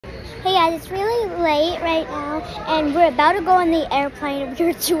Hey guys, it's really late right now, and we're about to go on the airplane.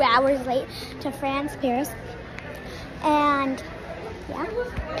 We're 2 hours late to France, Paris, and yeah,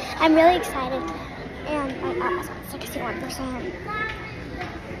 I'm really excited. And my app is 61%.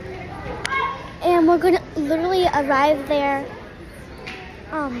 And we're gonna literally arrive there.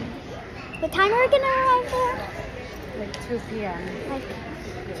 What time are we gonna arrive there? Like 2 p.m. Like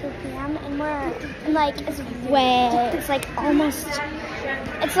 2 p.m. And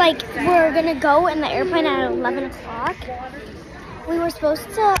it's like we're gonna go in the airplane at 11 o'clock. We were supposed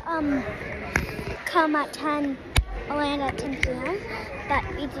to come at 10, land at 10 p.m. but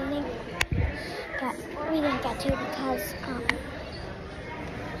we didn't get to because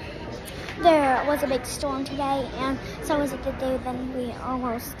there was a big storm today, and so was it the day then we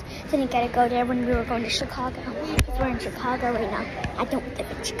almost didn't get to go there when we were going to Chicago. Because we're in Chicago right now. I don't live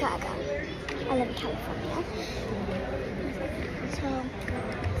in Chicago. I live in California. So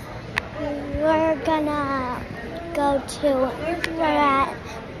we're gonna go to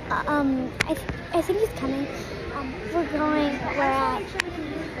I think he's coming. We're at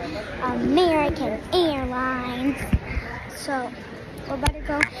American Airlines. So we're about to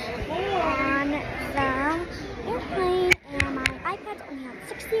go on the airplane, and my iPad's only on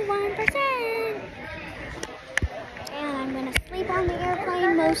 61%. And I'm gonna sleep on the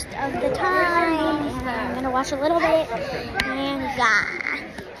airplane most of the time, and I'm gonna watch a little bit, and yeah.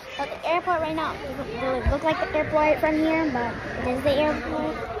 But the airport right now doesn't really look like the airport from here, but it is the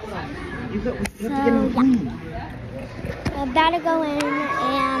airport. So yeah. I'm about to go in,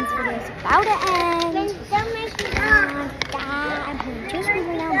 and the video's about to end. I'm playing 2 screens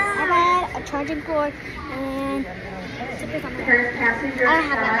right now, my iPad, a charging cord, and stickers on my head. I don't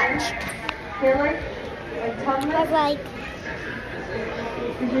have that much. I was like,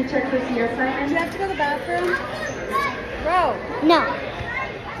 did you check this your sign? Do you have to go to the bathroom? Bro. no.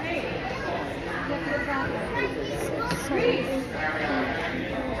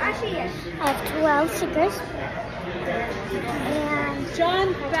 I have 12 stickers. And John,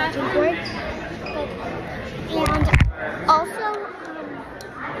 charging cord. And also,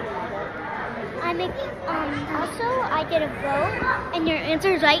 I did a vote, and your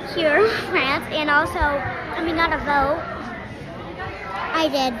answer is right here, France. And also, not a vote. I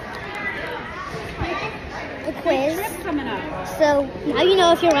did the quiz. Coming up. So now you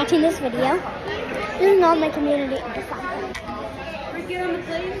know if you're watching this video. This is not my community. We get on the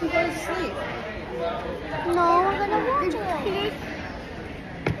plane and go to sleep. No, we're gonna watch it.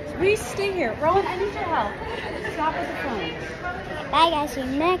 We stay here. Rowan, I need your help. Stop with the phone. Bye guys, see you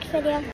in the next video.